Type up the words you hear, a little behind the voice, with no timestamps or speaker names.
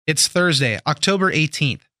It's Thursday, October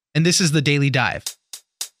 18th, and this is the Daily Dive.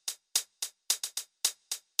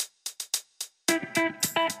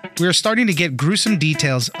 We are starting to get gruesome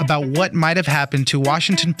details about what might have happened to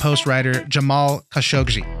Washington Post writer Jamal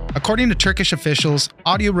Khashoggi. According to Turkish officials,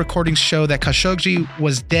 audio recordings show that Khashoggi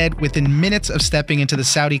was dead within minutes of stepping into the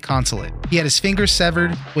Saudi consulate. He had his fingers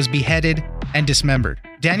severed, was beheaded, and dismembered.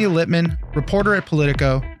 Daniel Lippman, reporter at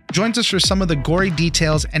Politico, joins us for some of the gory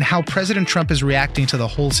details and how President Trump is reacting to the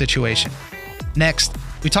whole situation. Next,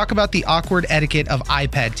 we talk about the awkward etiquette of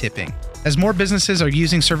iPad tipping. As more businesses are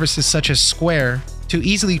using services such as Square to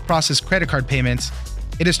easily process credit card payments,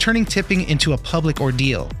 it is turning tipping into a public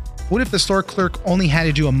ordeal. What if the store clerk only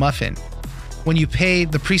handed you a muffin? When you pay,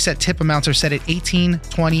 the preset tip amounts are set at 18,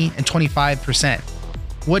 20, and 25%.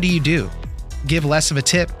 What do? Give less of a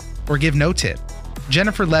tip or give no tip?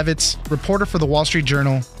 Jennifer Levitz, reporter for the Wall Street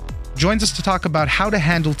Journal, joins us to talk about how to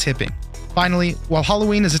handle tipping. Finally, while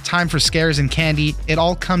Halloween is a time for scares and candy, it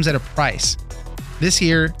all comes at a price. This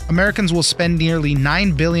year, Americans will spend nearly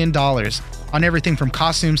 $9 billion on everything from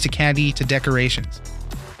costumes to candy to decorations.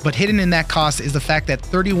 But hidden in that cost is the fact that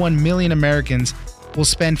 31 million Americans will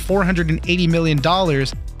spend $480 million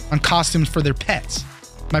on costumes for their pets.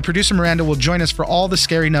 My producer Miranda will join us for all the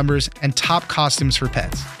scary numbers and top costumes for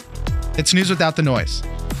pets. It's news without the noise.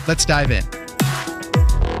 Let's dive in.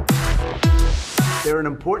 They're an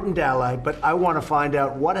important ally, but I want to find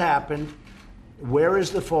out what happened, where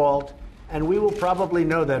is the fault, and we will probably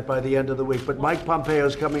know that by the end of the week. But Mike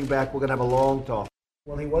Pompeo's coming back. We're going to have a long talk.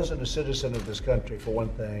 Well, he wasn't a citizen of this country, for one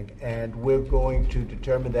thing, and we're going to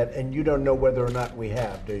determine that. And you don't know whether or not we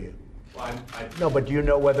have, do you? Well, No, but do you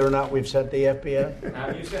know whether or not we've sent the FBI?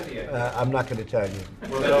 Have you sent the FBI? I'm not going to tell you.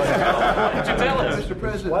 Well, why don't you tell us? Mr.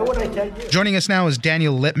 President. Why would I tell you? Joining us now is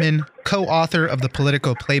Daniel Lippman, co-author of the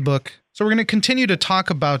Politico Playbook. So we're going to continue to talk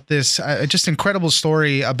about this just incredible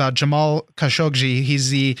story about Jamal Khashoggi. He's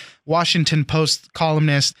the Washington Post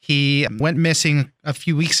columnist. He went missing a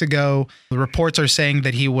few weeks ago. The reports are saying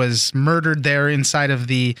that he was murdered there inside of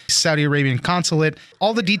the Saudi Arabian consulate.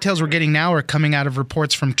 All the details we're getting now are coming out of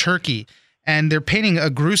reports from Turkey. And they're painting a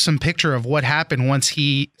gruesome picture of what happened once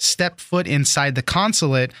he stepped foot inside the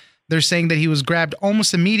consulate. They're saying that he was grabbed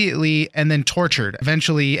almost immediately and then tortured,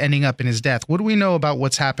 eventually ending up in his death. What do we know about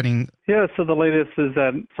what's happening? Yeah, so the latest is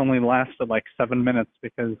that it's only lasted like 7 minutes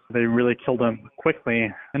because they really killed him quickly.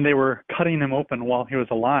 And they were cutting him open while he was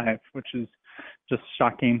alive, which is just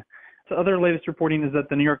shocking. The other latest reporting is that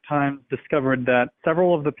the New York Times discovered that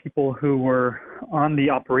several of the people who were on the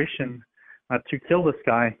operation to kill this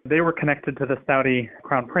guy, they were connected to the Saudi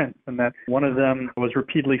crown prince, and that one of them was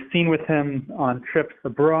repeatedly seen with him on trips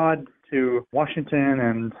abroad to Washington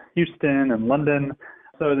and Houston and London.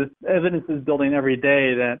 So this evidence is building every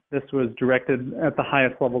day that this was directed at the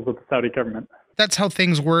highest levels of the Saudi government. That's how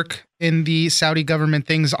things work in the Saudi government.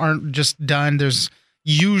 Things aren't just done. There's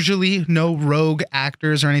usually no rogue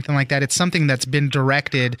actors or anything like that. It's something that's been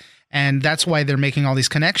directed, and that's why they're making all these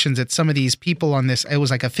connections. It's some of these people on this, it was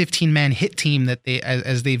like a 15-man hit team that they,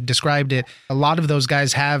 as they've described it, a lot of those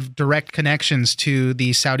guys have direct connections to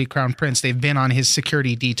the Saudi crown prince. They've been on his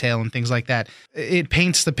security detail and things like that. It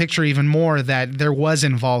paints the picture even more that there was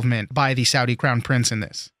involvement by the Saudi crown prince in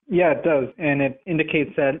this. Yeah, it does. And it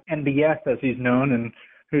indicates that NBS, as he's known, and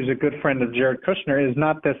who's a good friend of Jared Kushner, is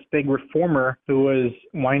not this big reformer who was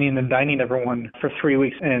whining and dining everyone for 3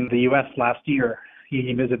 weeks in the U.S. last year.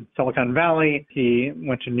 He visited Silicon Valley. He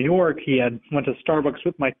went to New York. He went to Starbucks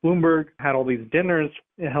with Mike Bloomberg, had all these dinners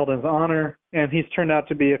held in his honor, and he's turned out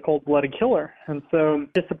to be a cold-blooded killer. And so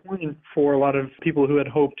disappointing for a lot of people who had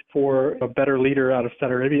hoped for a better leader out of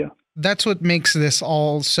Saudi Arabia. That's what makes this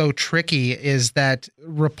all so tricky, is that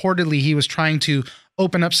reportedly he was trying to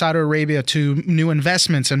open up Saudi Arabia to new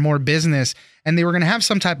investments and more business. And they were going to have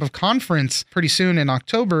some type of conference pretty soon in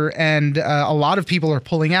October. And a lot of people are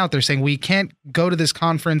pulling out. They're saying, we can't go to this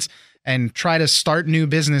conference and try to start new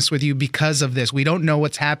business with you because of this. We don't know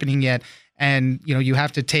what's happening yet. And, you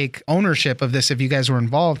have to take ownership of this if you guys were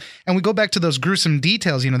involved. And we go back to those gruesome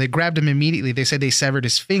details. They grabbed him immediately. They said they severed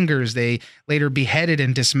his fingers. They later beheaded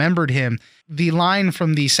and dismembered him. The line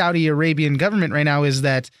from the Saudi Arabian government right now is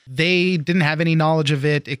that they didn't have any knowledge of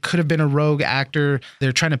it. It could have been a rogue actor.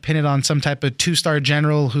 They're trying to pin it on some type of 2-star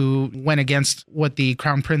general who went against what the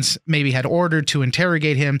crown prince maybe had ordered to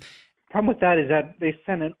interrogate him. The problem with that is that they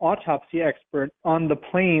sent an autopsy expert on the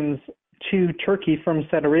planes to Turkey from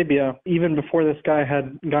Saudi Arabia even before this guy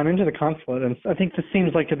had gone into the consulate. And I think this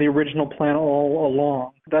seems like the original plan all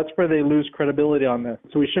along. That's where they lose credibility on this.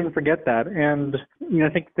 So we shouldn't forget that. And I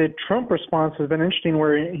think the Trump response has been interesting,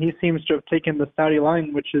 where he seems to have taken the Saudi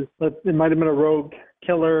line, which is that it might have been a rogue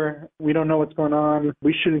killer. We don't know what's going on.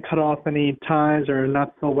 We shouldn't cut off any ties or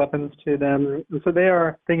not sell weapons to them. And so they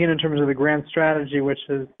are thinking in terms of the grand strategy, which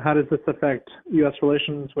is how does this affect U.S.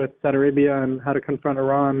 relations with Saudi Arabia and how to confront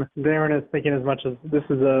Iran. They aren't thinking as much as this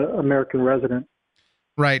is an American resident.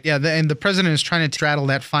 Right. Yeah. And the president is trying to straddle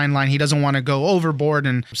that fine line. He doesn't want to go overboard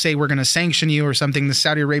and say we're going to sanction you or something. The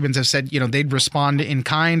Saudi Arabians have said, they'd respond in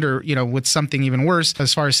kind or, with something even worse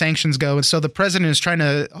as far as sanctions go. And so the president is trying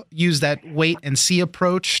to use that wait and see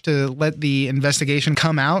approach to let the investigation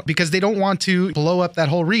come out because they don't want to blow up that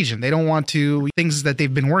whole region. They don't want to things that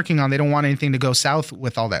they've been working on. They don't want anything to go south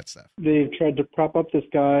with all that stuff. They've tried to prop up this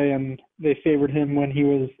guy and they favored him when he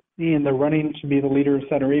was in the running to be the leader of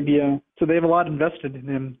Saudi Arabia. So they have a lot invested in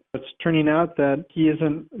him. It's turning out that he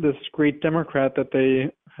isn't this great Democrat that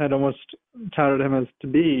they had almost touted him as to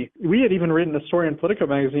be. We had even written a story in Politico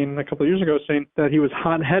magazine a couple of years ago saying that he was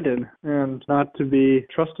hot-headed and not to be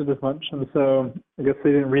trusted as much. And so I guess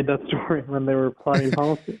they didn't read that story when they were plotting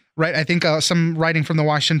policy. Right. I think some writing from the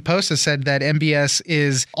Washington Post has said that MBS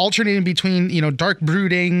is alternating between, dark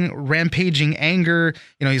brooding, rampaging anger.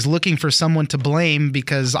 He's looking for someone to blame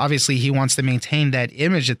because obviously he wants to maintain that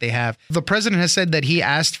image that they have. The president has said that he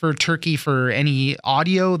asked for Turkey for any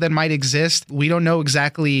audio that might exist. We don't know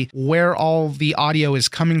exactly where all the audio is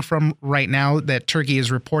coming from right now that Turkey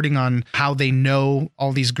is reporting on how they know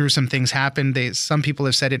all these gruesome things happened. Some people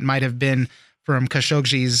have said it might have been from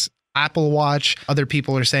Khashoggi's Apple Watch. Other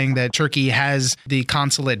people are saying that Turkey has the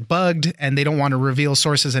consulate bugged and they don't want to reveal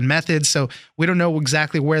sources and methods. So we don't know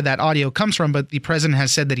exactly where that audio comes from, but the president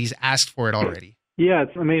has said that he's asked for it already. Yeah,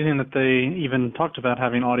 it's amazing that they even talked about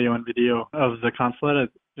having audio and video of the consulate.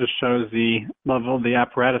 It just shows the level of the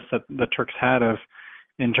apparatus that the Turks had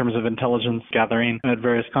in terms of intelligence gathering at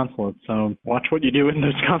various consulates. So watch what you do in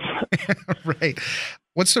those consulates. Right.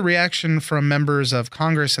 What's the reaction from members of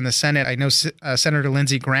Congress and the Senate? I know Senator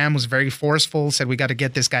Lindsey Graham was very forceful, said we got to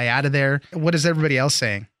get this guy out of there. What is everybody else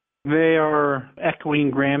saying? They are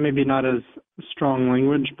echoing Graham, maybe not as strong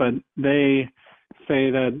language, but they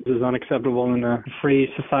say that this is unacceptable in a free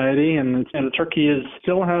society, and Turkey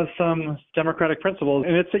still has some democratic principles,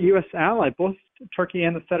 and it's a U.S. ally. Both Turkey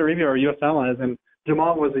and Saudi Arabia are U.S. allies, and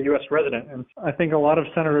Jamal was a U.S. resident. And I think a lot of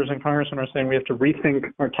senators and congressmen are saying we have to rethink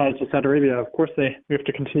our ties to Saudi Arabia. Of course, we have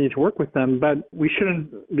to continue to work with them, but we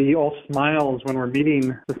shouldn't be all smiles when we're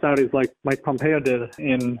meeting the Saudis like Mike Pompeo did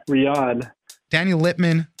in Riyadh. Daniel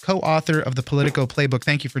Lippman, co-author of the Politico Playbook.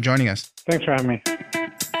 Thank you for joining us. Thanks for having me.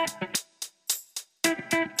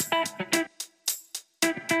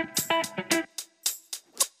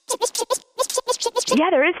 Yeah,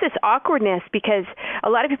 there is this awkwardness because a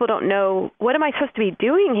lot of people don't know, what am I supposed to be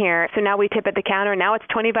doing here? So now we tip at the counter. Now it's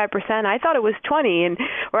 25%. I thought it was 20,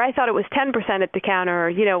 or I thought it was 10% at the counter,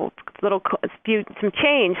 or, some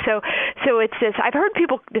change. So it's this, I've heard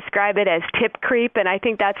people describe it as tip creep, and I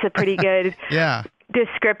think that's a pretty good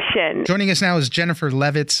description. Joining us now is Jennifer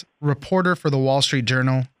Levitz, reporter for the Wall Street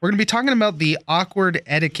Journal. We're going to be talking about the awkward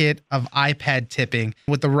etiquette of iPad tipping.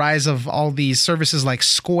 With the rise of all these services like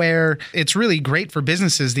Square, it's really great for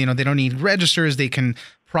businesses. They don't need registers. They can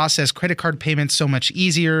process credit card payments so much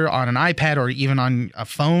easier on an iPad or even on a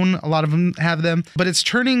phone. A lot of them have them. But it's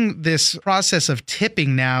turning this process of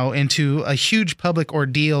tipping now into a huge public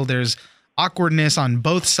ordeal. There's awkwardness on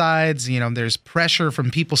both sides. There's pressure from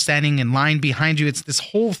people standing in line behind you. It's this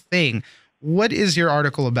whole thing. What is your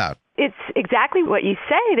article about? It's exactly what you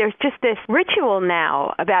say. There's just this ritual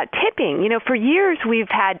now about tipping. For years we've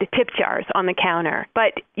had tip jars on the counter,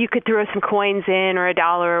 but you could throw some coins in or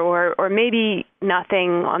 $1 or maybe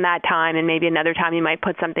nothing on that time, and maybe another time you might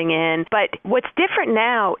put something in. But what's different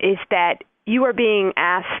now is that you are being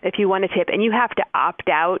asked if you want to tip, and you have to opt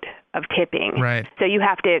out of tipping. Right. So you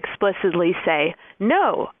have to explicitly say,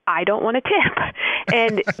 no, I don't want to tip.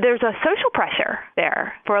 And there's a social pressure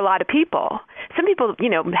there for a lot of people. Some people,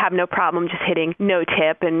 have no problem just hitting no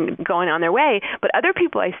tip and going on their way. But other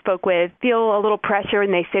people I spoke with feel a little pressure,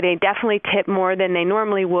 and they say they definitely tip more than they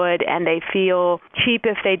normally would, and they feel cheap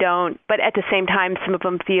if they don't. But at the same time, some of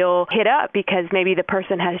them feel hit up because maybe the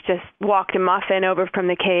person has just walked a muffin over from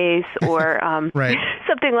the case or right.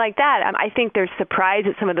 something like that. I think there's surprise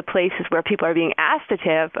at some of the places where people are being asked to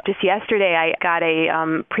tip. Just yesterday, I got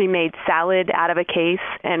a pre-made salad out of a case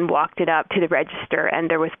and walked it up to the register, and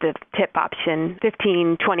there was the tip option,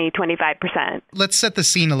 15, 20, 25%. Let's set the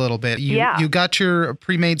scene a little bit. You got your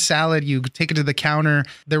pre-made salad, you take it to the counter.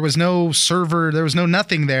 There was no server, there was no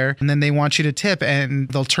nothing there, and then they want you to tip, and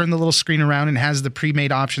they'll turn the little screen around and has the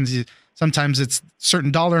pre-made options. Sometimes it's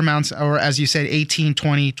certain dollar amounts, or as you said, 18,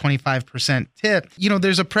 20, 25% tip.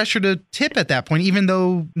 There's a pressure to tip at that point, even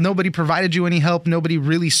though nobody provided you any help, nobody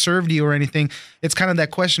really served you or anything. It's kind of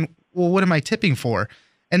that question, well, what am I tipping for?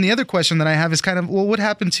 And the other question that I have is kind of, well, what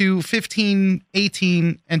happened to 15,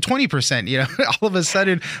 18, and 20%? All of a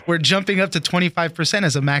sudden we're jumping up to 25%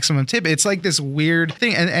 as a maximum tip. It's like this weird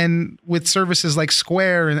thing. And with services like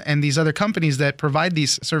Square and these other companies that provide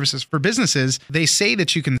these services for businesses, they say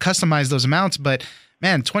that you can customize those amounts, but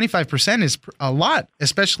man, 25% is a lot,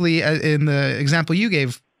 especially in the example you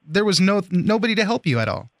gave. There was nobody to help you at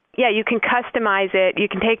all. Yeah, you can customize it. You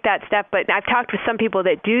can take that step, but I've talked with some people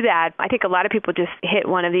that do that. I think a lot of people just hit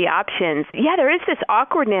one of the options. Yeah, there is this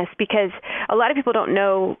awkwardness because a lot of people don't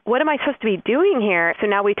know, what am I supposed to be doing here? So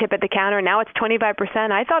now we tip at the counter, and now it's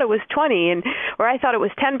 25%. I thought it was 20, or I thought it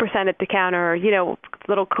was 10% at the counter, or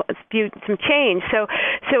some change. So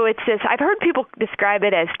it's this. I've heard people describe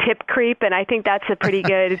it as tip creep, and I think that's a pretty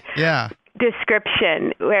good yeah.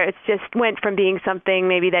 description, where it's just went from being something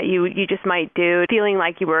maybe that you just might do, feeling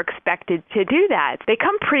like you were expected to do that. They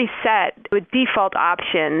come preset with default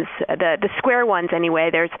options, the Square ones anyway.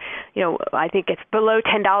 There's, I think it's below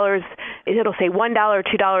 $10. It'll say $1,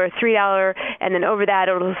 $2, $3, and then over that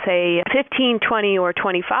it'll say 15, 20, or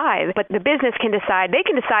 25. But the business can decide. They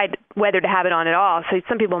can decide whether to have it on at all. So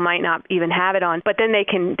some people might not even have it on, but then they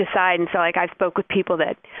can decide. And so, like, I've spoke with people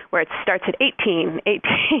where it starts at 18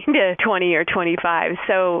 to 20 or 25.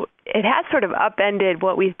 So it has sort of upended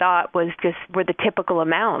what we thought were the typical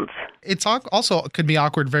amounts. It's also could be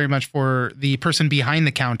awkward very much for the person behind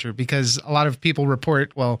the counter, because a lot of people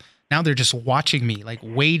report, well, now they're just watching me, like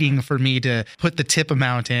waiting for me to put the tip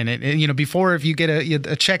amount in. And before, if you get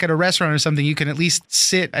a check at a restaurant or something, you can at least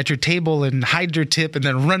sit at your table and hide your tip and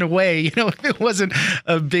then run away, if it wasn't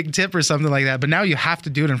a big tip or something like that. But now you have to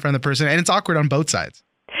do it in front of the person, and it's awkward on both sides.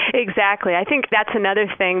 Exactly. I think that's another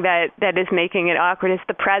thing that is making it awkward, is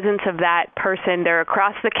the presence of that person. They're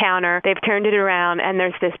across the counter, they've turned it around, and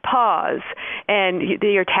there's this pause, and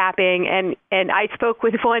you're tapping. And I spoke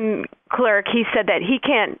with one clerk. He said that he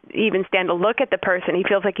can't even stand to look at the person. He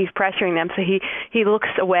feels like he's pressuring them, so he looks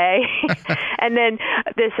away. And then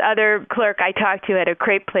this other clerk I talked to at a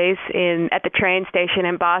crepe place at the train station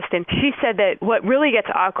in Boston, she said that what really gets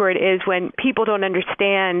awkward is when people don't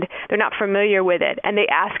understand, they're not familiar with it, and they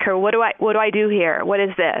ask her, what do I do here? What is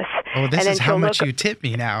this? Oh, this is how much you tip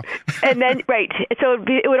me now. And then, right. So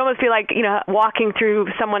it would almost be like, walking through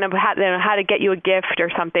someone of how to get you a gift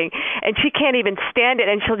or something. And she can't even stand it,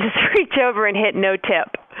 and she'll just reach over and hit no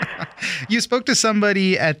tip. You spoke to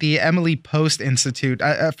somebody at the Emily Post Institute.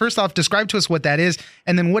 First off, describe to us what that is,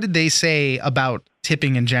 and then what did they say about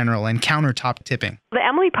tipping in general and countertop tipping? The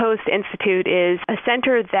Emily Post Institute is a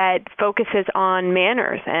center that focuses on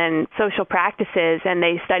manners and social practices, and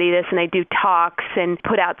they study this, and they do talks and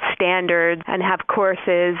put out standards and have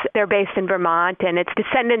courses. They're based in Vermont, and its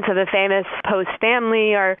descendants of the famous Post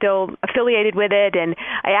family are still affiliated with it. And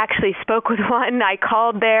I actually spoke with one. I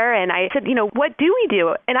called there, and I said, what do we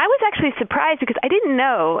do? And I was actually surprised, because I didn't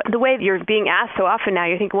know the way you're being asked so often now.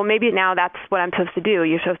 You think, well, maybe now that's what I'm supposed to do.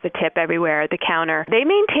 You're supposed to tip everywhere at the counter. They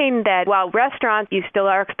maintain that while restaurants, you still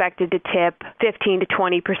are expected to tip 15 to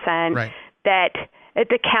 20%, right, that at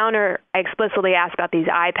the counter, I explicitly asked about these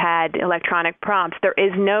iPad electronic prompts. There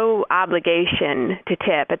is no obligation to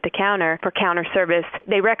tip at the counter for counter service.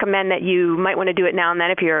 They recommend that you might want to do it now and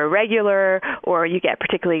then if you're a regular or you get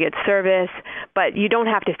particularly good service, but you don't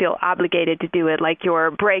have to feel obligated to do it like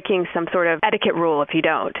you're breaking some sort of etiquette rule if you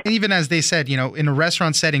don't. Even as they said, in a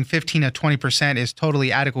restaurant setting, 15 to 20% is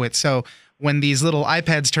totally adequate. So when these little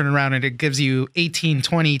iPads turn around and it gives you 18,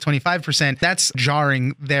 20, 25%, that's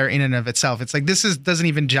jarring there in and of itself. It's like doesn't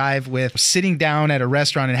even jive with sitting down at a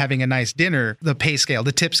restaurant and having a nice dinner. The pay scale,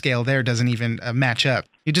 the tip scale there doesn't even match up.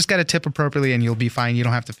 You just got to tip appropriately and you'll be fine. You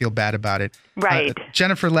don't have to feel bad about it. Right.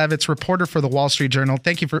 Jennifer Levitz, reporter for the Wall Street Journal.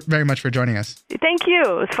 Thank you very much for joining us. Thank you.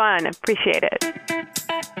 It was fun. Appreciate it.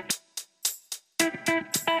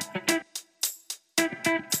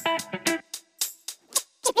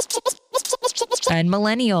 And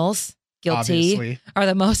millennials, guilty, Obviously, are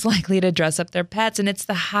the most likely to dress up their pets, and it's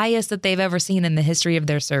the highest that they've ever seen in the history of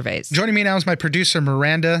their surveys. Joining me now is my producer,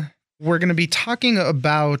 Miranda. We're going to be talking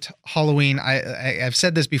about Halloween. I've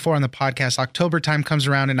said this before on the podcast. October time comes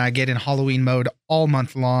around and I get in Halloween mode all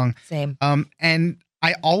month long. Same. And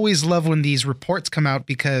I always love when these reports come out,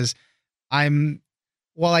 because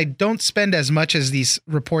while I don't spend as much as these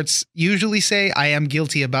reports usually say, I am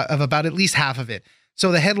guilty of about at least half of it.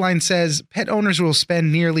 So the headline says, pet owners will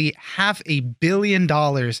spend nearly $500 million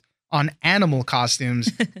on animal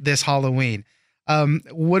costumes this Halloween.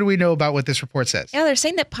 What do we know about what this report says? Yeah, they're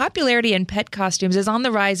saying that popularity in pet costumes is on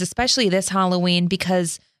the rise, especially this Halloween,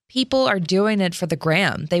 because people are doing it for the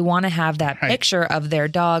gram. They want to have that picture of their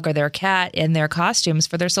dog or their cat in their costumes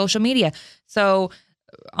for their social media. So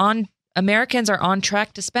Americans are on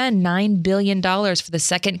track to spend $9 billion for the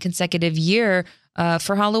second consecutive year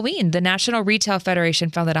for Halloween. The National Retail Federation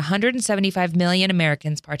found that 175 million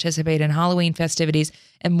Americans participate in Halloween festivities,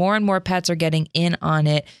 and more pets are getting in on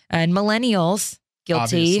it. And millennials,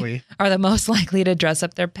 guilty, Obviously, are the most likely to dress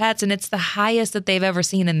up their pets, and it's the highest that they've ever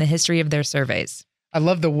seen in the history of their surveys. I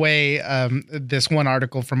love the way this one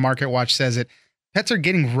article from Market Watch says it. Pets are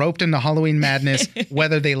getting roped into Halloween madness,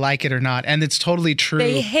 whether they like it or not. And it's totally true.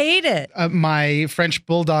 They hate it. My French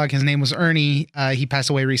bulldog, his name was Ernie. He passed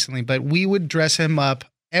away recently, but we would dress him up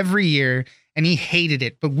every year and he hated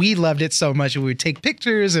it. But we loved it so much. And we would take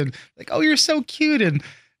pictures and like, oh, you're so cute. And,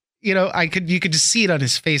 you know, you could just see it on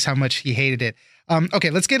his face how much he hated it. Okay,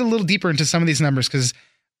 let's get a little deeper into some of these numbers because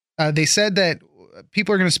they said that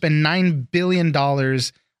people are going to spend $9 billion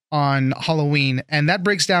on Halloween, and that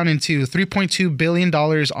breaks down into $3.2 billion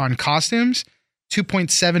on costumes,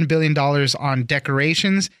 $2.7 billion on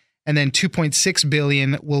decorations, and then $2.6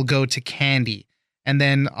 billion will go to candy. And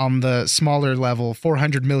then on the smaller level,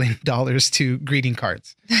 $400 million to greeting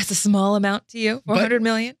cards. That's a small amount to you, $400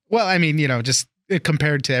 million? Well, I mean, you know, just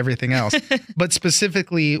compared to everything else. But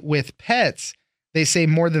specifically with pets, they say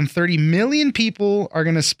more than 30 million people are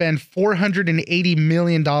going to spend $480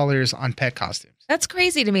 million on pet costumes. That's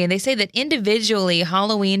crazy to me. And they say that individually,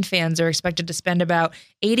 Halloween fans are expected to spend about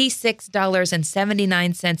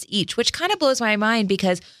 $86.79 each, which kind of blows my mind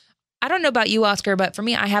because I don't know about you, Oscar, but for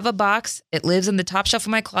me, I have a box. It lives in the top shelf of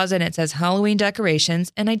my closet and it says Halloween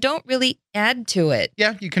decorations, and I don't really add to it.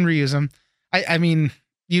 Yeah, you can reuse them. I mean,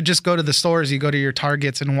 you just go to the stores, you go to your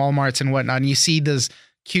Targets and Walmarts and whatnot, and you see those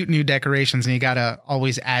cute new decorations and you got to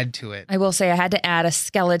always add to it. I will say I had to add a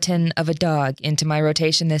skeleton of a dog into my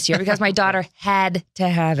rotation this year because my daughter had to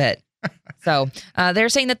have it. So they're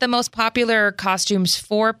saying that the most popular costumes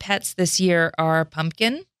for pets this year are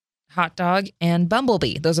pumpkin, hot dog, and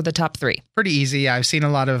bumblebee. Those are the top three. Pretty easy. Yeah, I've seen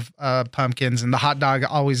a lot of pumpkins, and the hot dog,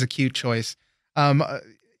 always a cute choice.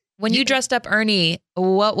 When you dressed up Ernie,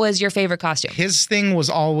 what was your favorite costume? His thing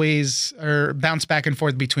was always bounce back and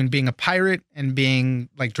forth between being a pirate and being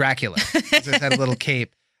like Dracula. He just had a little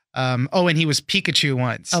cape. And he was Pikachu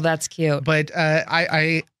once. Oh, that's cute. But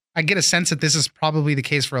I get a sense that this is probably the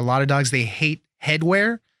case for a lot of dogs. They hate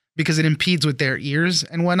headwear because it impedes with their ears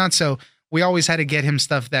and whatnot. So we always had to get him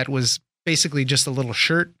stuff that was basically just a little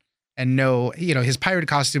shirt and his pirate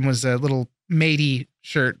costume was a little matey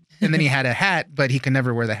shirt. And then he had a hat, but he could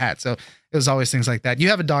never wear the hat. So it was always things like that. You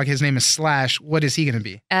have a dog. His name is Slash. What is he going to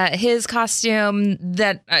be? His costume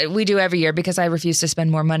that we do every year because I refuse to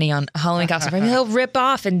spend more money on Halloween costume. I mean, he'll rip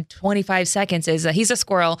off in 25 seconds. He's a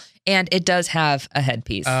squirrel, and it does have a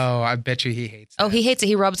headpiece. Oh, I bet you he hates that. Oh, he hates it.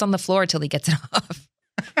 He rubs on the floor till he gets it off.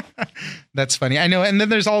 That's funny. I know. And then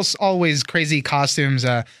there's always crazy costumes.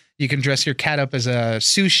 You can dress your cat up as a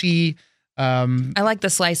sushi. I like the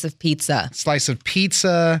slice of pizza.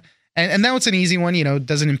 And that was an easy one,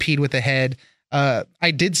 doesn't impede with the head.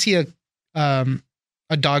 I did see a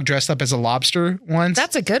dog dressed up as a lobster once.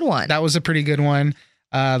 That's a good one. That was a pretty good one.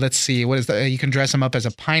 Let's see. What is that? You can dress them up as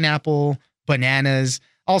a pineapple, bananas,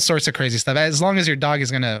 all sorts of crazy stuff. As long as your dog is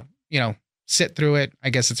going to, sit through it, I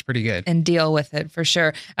guess it's pretty good. And deal with it for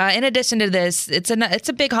sure. In addition to this, it's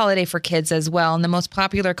a big holiday for kids as well. And the most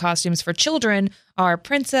popular costumes for children are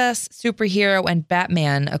princess, superhero, and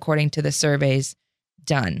Batman, according to the surveys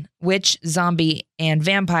done. Witch, zombie, and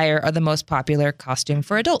vampire are the most popular costume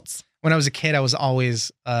for adults. When I was a kid, I was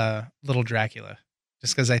always little Dracula.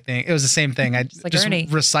 Just because I think it was the same thing. I just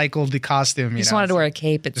recycled the costume. You just wanted to wear a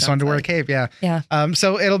cape. Just wanted to wear a cape. Yeah. Yeah.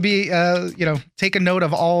 So it'll be, take a note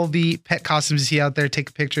of all the pet costumes you see out there,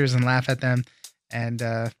 take pictures and laugh at them. And,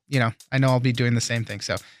 I know I'll be doing the same thing.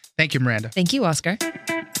 So thank you, Miranda. Thank you, Oscar.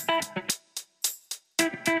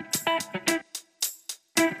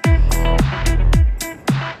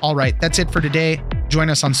 All right. That's it for today. Join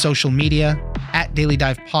us on social media at Daily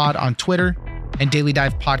Dive Pod on Twitter and Daily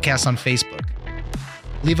Dive Podcast on Facebook.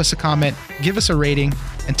 Leave us a comment, give us a rating,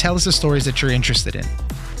 and tell us the stories that you're interested in.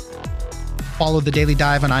 Follow The Daily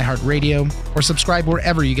Dive on iHeartRadio or subscribe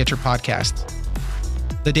wherever you get your podcasts.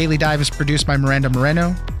 The Daily Dive is produced by Miranda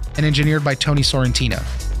Moreno and engineered by Tony Sorrentino.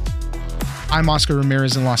 I'm Oscar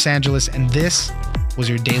Ramirez in Los Angeles, and this was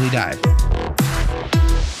your Daily Dive.